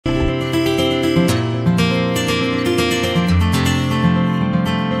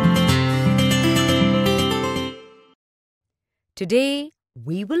Today,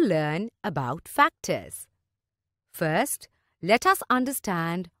 we will learn about factors. First, let us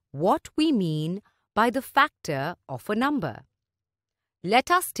understand what we mean by the factor of a number. Let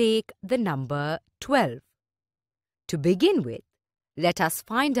us take the number 12. To begin with, let us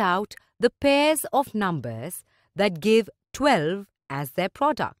find out the pairs of numbers that give 12 as their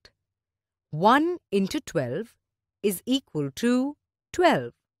product. 1 into 12 is equal to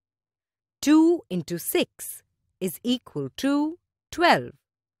 12. 2 into 6 is equal to 12.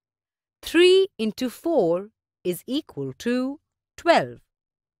 3 into 4 is equal to 12.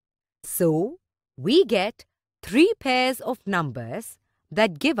 So, we get 3 pairs of numbers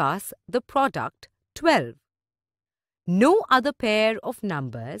that give us the product 12. No other pair of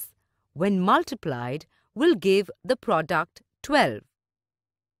numbers, when multiplied, will give the product 12.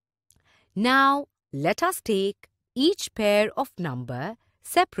 Now, let us take each pair of number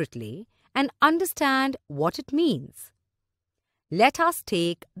separately and understand what it means. Let us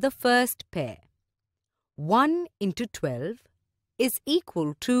take the first pair. 1 into 12 is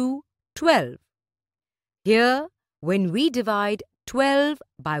equal to 12. Here, when we divide 12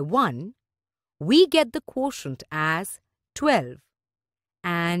 by 1, we get the quotient as 12.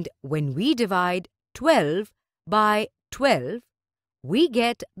 And when we divide 12 by 12, we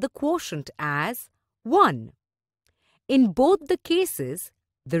get the quotient as 1. In both the cases,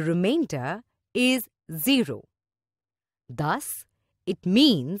 the remainder is 0. Thus, it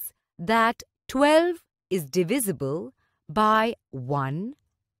means that 12 is divisible by 1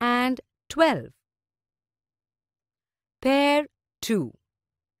 and 12. Pair 2.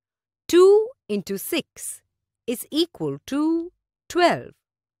 2 into 6 is equal to 12.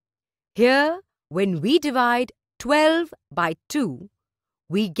 Here, when we divide 12 by 2,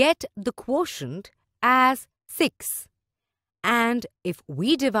 we get the quotient as 6. And if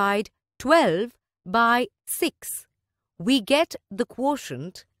we divide 12 by 6, we get the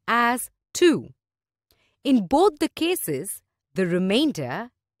quotient as 2. In both the cases, the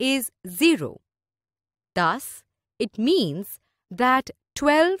remainder is 0. Thus, it means that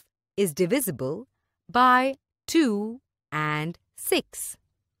 12 is divisible by 2 and 6.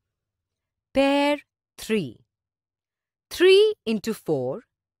 Pair 3. 3 into 4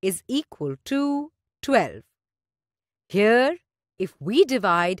 is equal to 12. Here, if we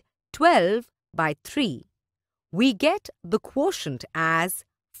divide 12 by 3, we get the quotient as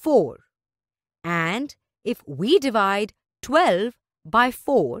 4. And if we divide 12 by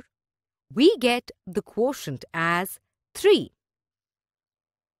 4, we get the quotient as 3.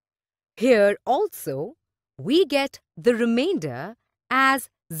 Here also, we get the remainder as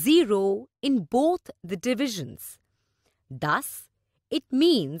 0 in both the divisions. Thus, it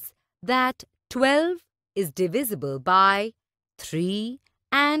means that 12 is divisible by 3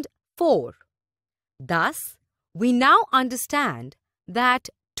 and 4. Thus, we now understand that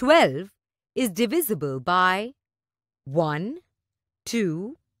 12 is divisible by 1,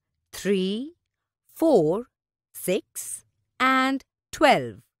 2, 3, 4, 6, and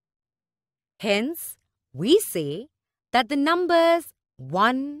 12. Hence, we say that the numbers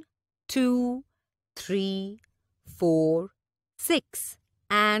 1, 2, 3, 4, 6,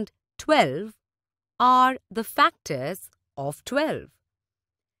 and 12 are the factors of 12.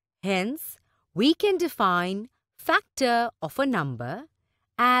 Hence, we can define factor of a number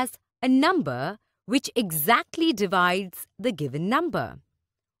as a number which exactly divides the given number.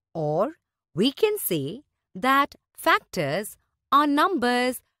 Or we can say that factors are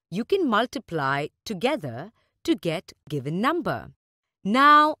numbers you can multiply together to get given number.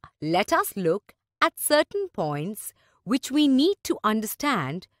 Now, let us look at certain points which we need to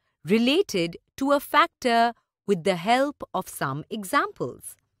understand related to a factor with the help of some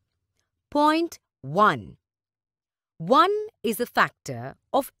examples. Point 1. 1 is a factor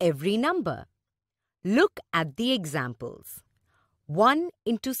of every number. Look at the examples. 1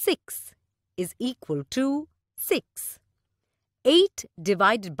 into 6 is equal to 6. 8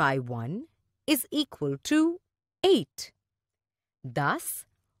 divided by 1 is equal to 8. Thus,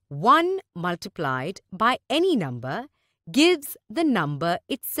 1 multiplied by any number gives the number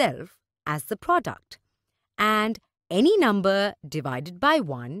itself as the product, and any number divided by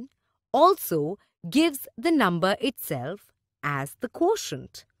 1 also gives the number itself as the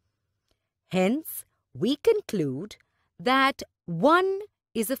quotient. Hence, we conclude that 1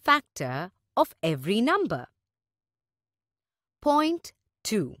 is a factor of every number. Point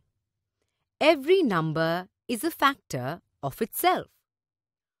 2. Every number is a factor of itself.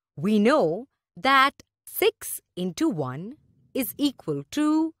 We know that 6 into 1 is equal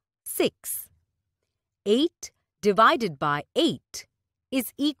to 6. 8 divided by 8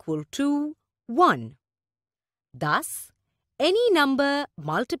 is equal to 1. Thus, Any number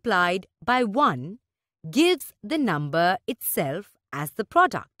multiplied by 1 gives the number itself as the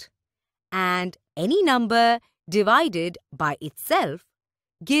product, and any number divided by itself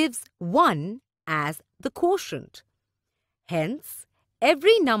gives 1 as the quotient. Hence,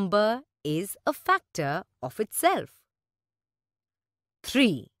 every number is a factor of itself.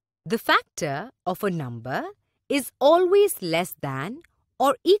 3. The factor of a number is always less than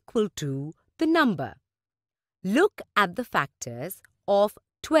or equal to the number. Look at the factors of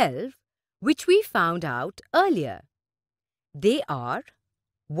 12 which we found out earlier. They are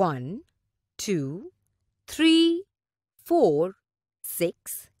 1, 2, 3, 4,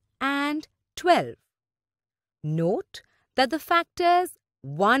 6 and 12. Note that the factors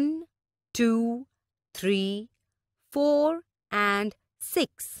 1, 2, 3, 4 and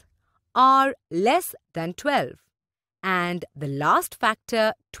 6 are less than 12, and the last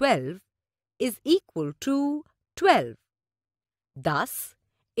factor 12 is equal to 12. Thus,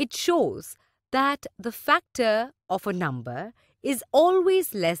 it shows that the factor of a number is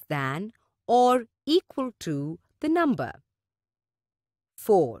always less than or equal to the number.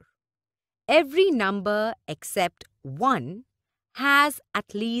 4. Every number except 1 has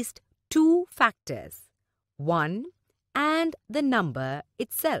at least 2 factors, 1 and the number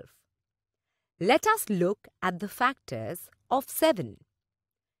itself. Let us look at the factors of 7.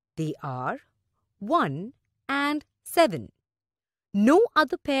 They are 1 and 7. No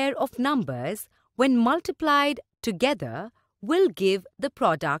other pair of numbers, when multiplied together, will give the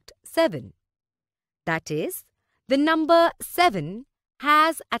product 7. That is, the number 7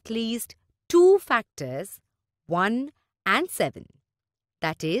 has at least 2 factors, 1 and 7.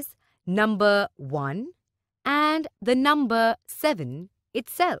 That is, number 1 and the number 7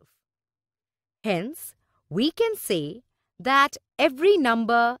 itself. Hence, we can say that every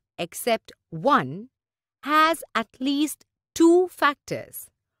number except 1 has at least 2 factors,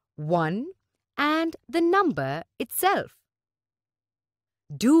 1 and the number itself.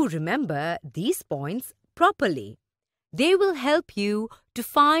 Do remember these points properly. They will help you to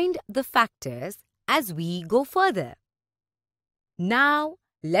find the factors as we go further. Now,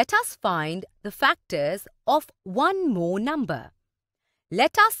 let us find the factors of one more number.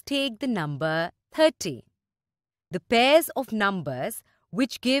 Let us take the number 30. The pairs of numbers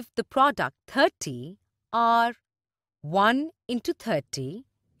which give the product 30 are 1 into 30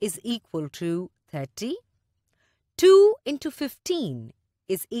 is equal to 30, 2 into 15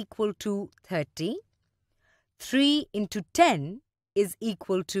 is equal to 30, 3 into 10 is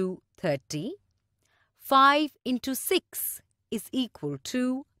equal to 30, 5 into 6 is equal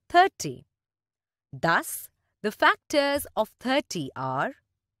to 30. Thus, the factors of 30 are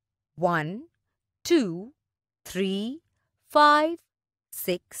 1, 2, 3, 5,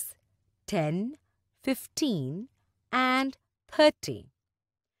 6, 10, 15 and 30.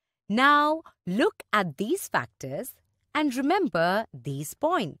 Now, look at these factors and remember these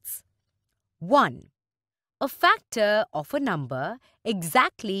points. 1. A factor of a number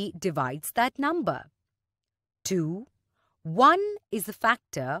exactly divides that number. 2. 1 is a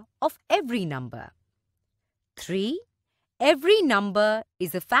factor of every number. 3. Every number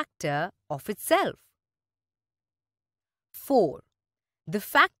is a factor of itself. 4. The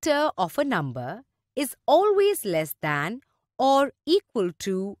factor of a number is always less than or equal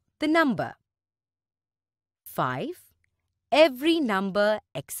to the number. 5. Every number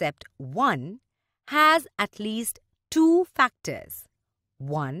except 1 has at least 2 factors,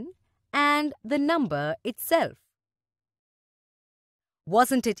 1 and the number itself.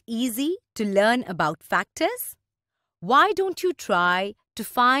 Wasn't it easy to learn about factors? Why don't you try to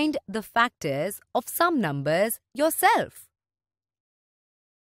find the factors of some numbers yourself?